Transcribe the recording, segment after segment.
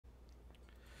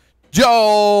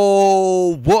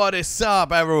Yo, what is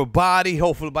up, everybody?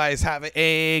 Hopefully everybody's having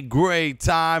a great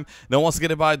time. Now, once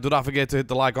again, everybody, do not forget to hit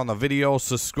the like on the video,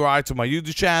 subscribe to my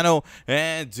YouTube channel,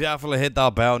 and definitely hit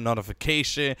that bell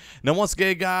notification. Now, once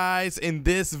again, guys, in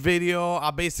this video,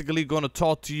 I'm basically going to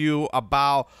talk to you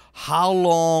about how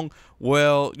long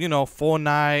will,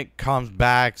 Fortnite comes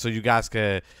back so you guys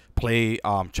can play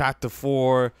Chapter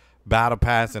 4, Battle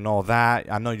Pass, and all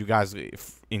that. I know you guys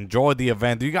enjoyed the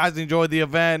event. Do you guys enjoy the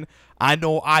event? I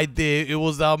know I did. It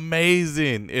was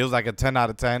amazing. It was like a 10 out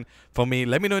of 10 for me.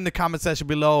 Let me know in the comment section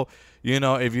below,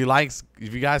 if you guys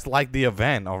like the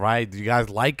event. All right, do you guys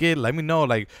like it? Let me know,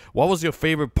 like, what was your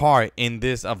favorite part in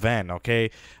this event? Okay,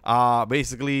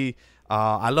 basically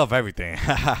I love everything.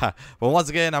 But once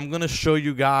again, I'm gonna show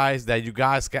you guys that you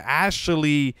guys can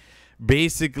actually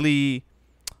basically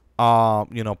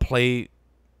play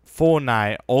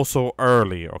Fortnite also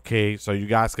early. Okay, so you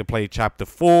guys can play Chapter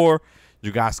 4.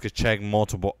 You guys could check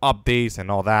multiple updates and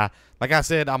all that. Like I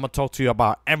said, I'm gonna talk to you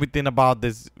about everything about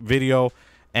this video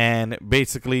and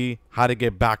basically how to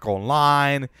get back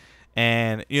online.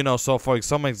 And so for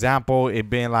some example, it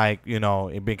been like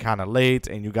it been kind of late,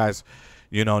 and you guys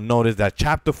notice that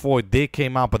Chapter 4 did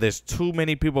came out, but there's too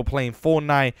many people playing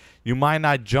Fortnite. You might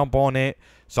not jump on it,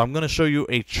 so I'm gonna show you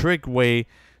a trick way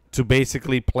to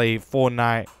basically play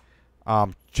Fortnite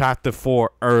Chapter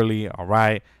 4 early, all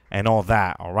right, and all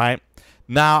that. All right,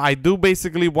 now I do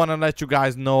basically want to let you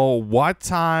guys know what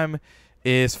time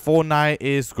is Fortnite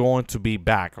is going to be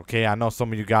back. Okay, I know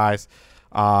some of you guys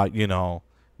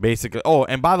basically, oh,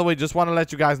 and by the way, just want to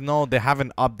let you guys know they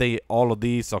haven't updated all of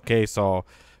these. Okay, so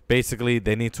basically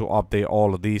they need to update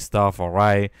all of these stuff, all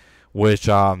right, which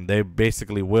they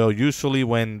basically will. Usually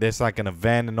when there's like an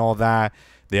event and all that,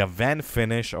 the event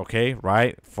finish, okay,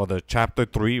 right, for the Chapter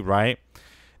 3, right,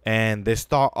 and they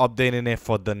start updating it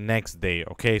for the next day.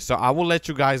 Okay, so I will let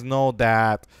you guys know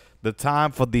that the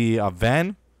time for the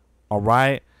event, all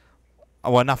right,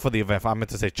 well, not for the event, I meant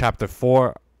to say Chapter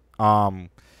 4,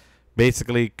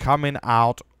 basically coming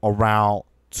out around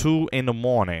 2 in the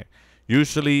morning.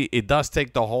 Usually it does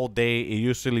take the whole day. It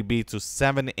usually be to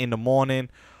 7 in the morning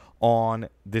on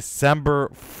December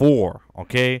 4.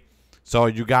 Okay, so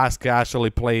you guys can actually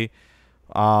play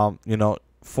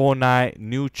Fortnite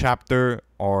new chapter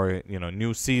or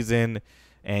new season,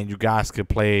 and you guys could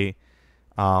play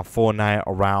Fortnite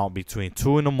around between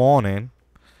 2 in the morning.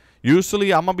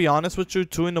 Usually, I'm gonna be honest with you,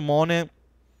 2 in the morning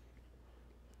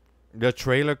the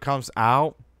trailer comes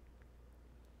out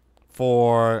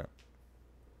for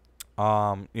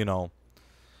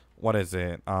what is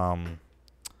it,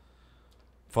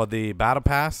 for the Battle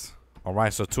Pass. All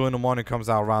right, so 2 in the morning comes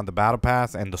out around the Battle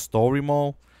Pass and the story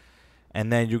mode,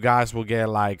 and then you guys will get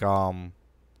like the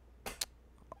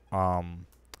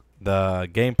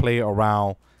gameplay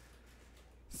around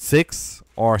 6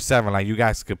 or 7. Like, you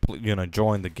guys could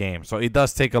join the game. So it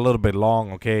does take a little bit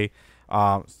long. Okay,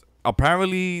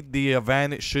 apparently the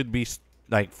event should be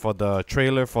like, for the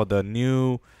trailer for the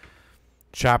new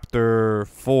Chapter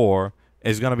 4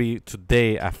 is gonna be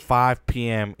today at 5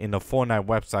 p.m. in the Fortnite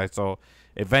website. So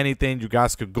if anything, you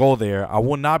guys could go there. I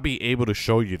will not be able to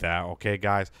show you that, okay,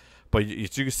 guys, but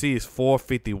as you can see, it's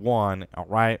 4:51. All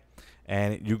right,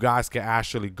 and you guys can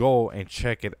actually go and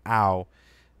check it out,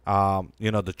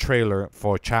 the trailer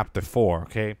for Chapter 4,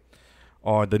 okay,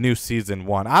 or the new Season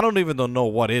 1. I don't even know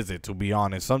what is it, to be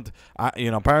honest.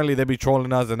 Apparently they be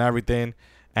trolling us and everything,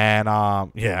 and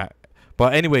yeah.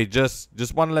 But anyway, just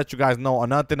want to let you guys know.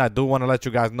 Another thing I do want to let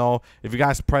you guys know, if you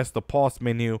guys press the pause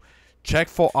menu, check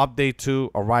for update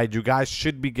 2. All right, you guys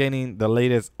should be getting the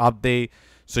latest update,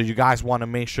 so you guys want to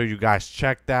make sure you guys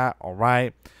check that. All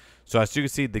right, so as you can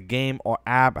see, the game or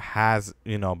app has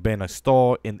been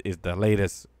installed and is the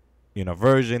latest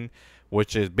version,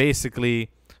 which is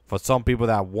basically for some people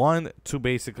that want to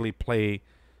basically play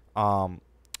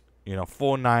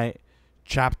Fortnite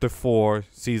Chapter 4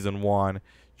 Season 1.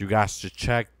 You guys should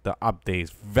check the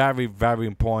updates. Very, very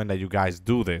important that you guys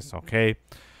do this, okay?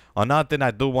 Another thing I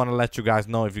do want to let you guys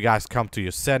know, if you guys come to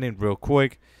your setting real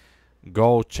quick,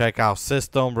 go check out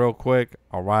system real quick,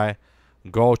 all right?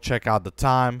 Go check out the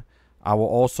time. I will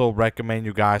also recommend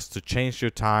you guys to change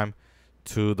your time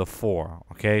to the 4,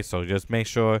 okay? So just make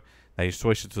sure that you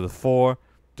switch it to the 4,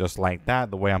 just like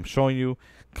that, the way I'm showing you.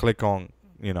 Click on,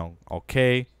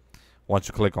 okay. Once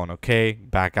you click on OK,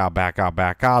 back out, back out,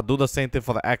 back out. Do the same thing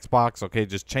for the Xbox. Okay,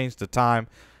 just change the time,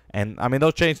 and I mean,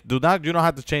 don't change. You don't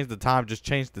have to change the time. Just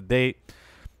change the date.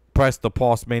 Press the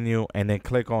pause menu and then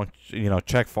click on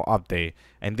check for update,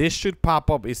 and this should pop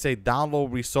up. It say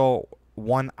download result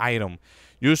 1 item.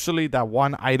 Usually that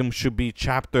 1 item should be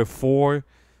Chapter 4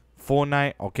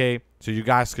 Fortnite. Okay, So you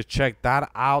guys could check that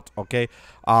out. Okay.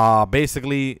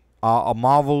 Basically,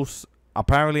 Marvel's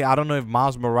apparently, I don't know if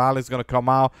Miles Morales is gonna come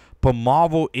out, but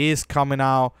Marvel is coming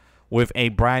out with a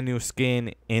brand new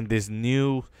skin in this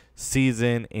new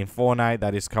season in Fortnite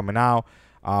that is coming out.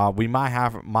 We might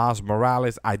have Miles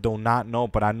Morales. I do not know,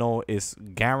 but I know it's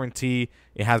guaranteed.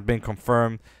 It has been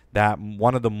confirmed that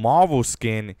one of the Marvel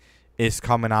skin is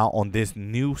coming out on this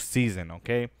new season.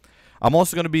 Okay. I'm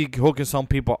also going to be hooking some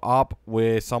people up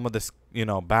with some of the,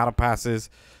 battle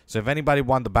passes. So if anybody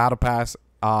wants the battle pass,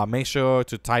 make sure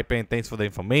to type in thanks for the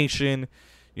information.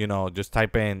 Just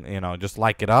type in, just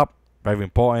like it up. Very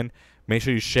important. Make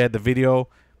sure you share the video.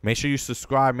 Make sure you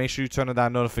subscribe. Make sure you turn on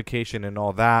that notification and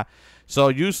all that. So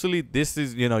usually this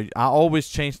is, I always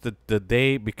change the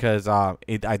day because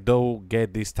I do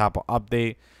get this type of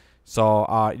update.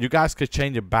 So you guys could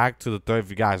change it back to the 3rd if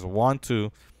you guys want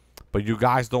to. But you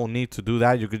guys don't need to do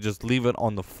that. You could just leave it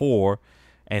on the 4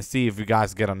 and see if you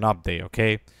guys get an update,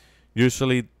 okay?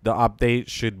 Usually the update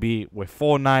should be with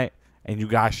Fortnite, and you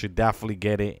guys should definitely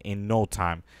get it in no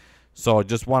time. So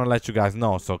just want to let you guys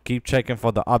know. So keep checking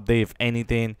for the update. If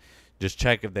anything, just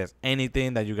check if there's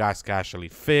anything that you guys can actually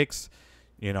fix,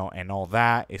 and all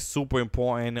that. It's super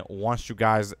important once you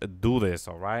guys do this,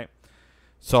 all right?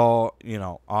 So,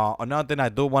 another thing I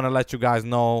do want to let you guys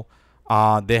know,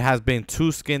 there has been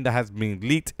 2 skins that has been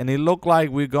leaked, and it looked like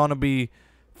we're gonna be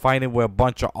fighting with a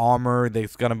bunch of armor.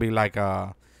 There's gonna be like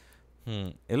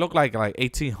it looked like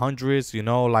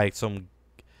 1800s, like some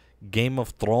Game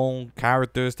of Thrones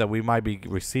characters that we might be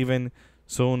receiving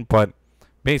soon. But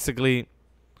basically,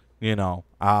 you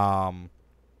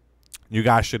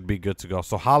guys should be good to go.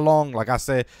 So how long? Like I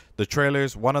said, the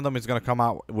trailers, one of them is gonna come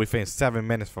out within 7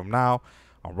 minutes from now.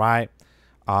 All right.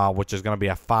 Which is going to be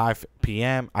at 5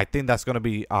 p.m. I think that's going to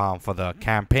be for the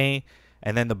campaign.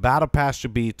 And then the battle pass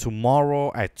should be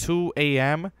tomorrow at 2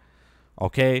 a.m.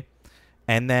 Okay.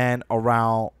 And then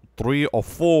around 3 or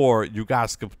 4, you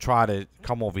guys could try to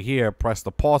come over here, press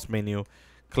the pause menu,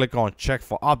 click on check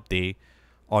for update.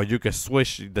 Or you can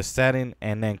switch the setting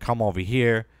and then come over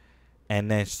here and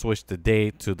then switch the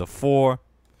day to the 4.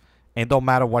 And don't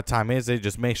matter what time is it,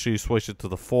 just make sure you switch it to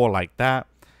the 4 like that.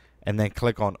 And then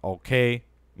click on OK.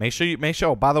 Make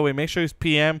sure, by the way, make sure it's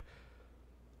PM.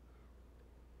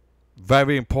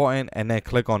 Very important. And then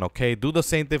click on OK. Do the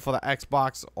same thing for the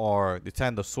Xbox or the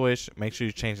Nintendo Switch. Make sure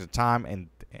you change the time and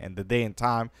the day and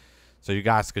time, so you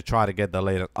guys could try to get the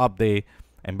latest update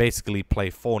and basically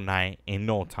play Fortnite in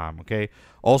no time. Okay.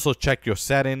 Also check your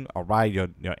setting. All right, your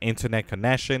internet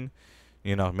connection.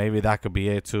 Maybe that could be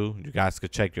it too. You guys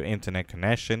could check your internet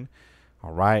connection.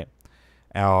 All right.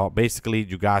 Basically,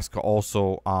 you guys could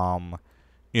also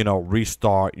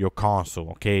restart your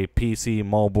console. Okay, PC,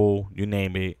 mobile, you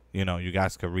name it. You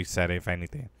guys could reset it if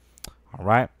anything. All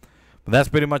right, but that's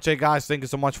pretty much it, guys. Thank you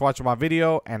so much for watching my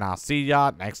video, and I'll see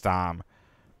y'all next time.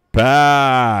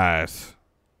 Peace.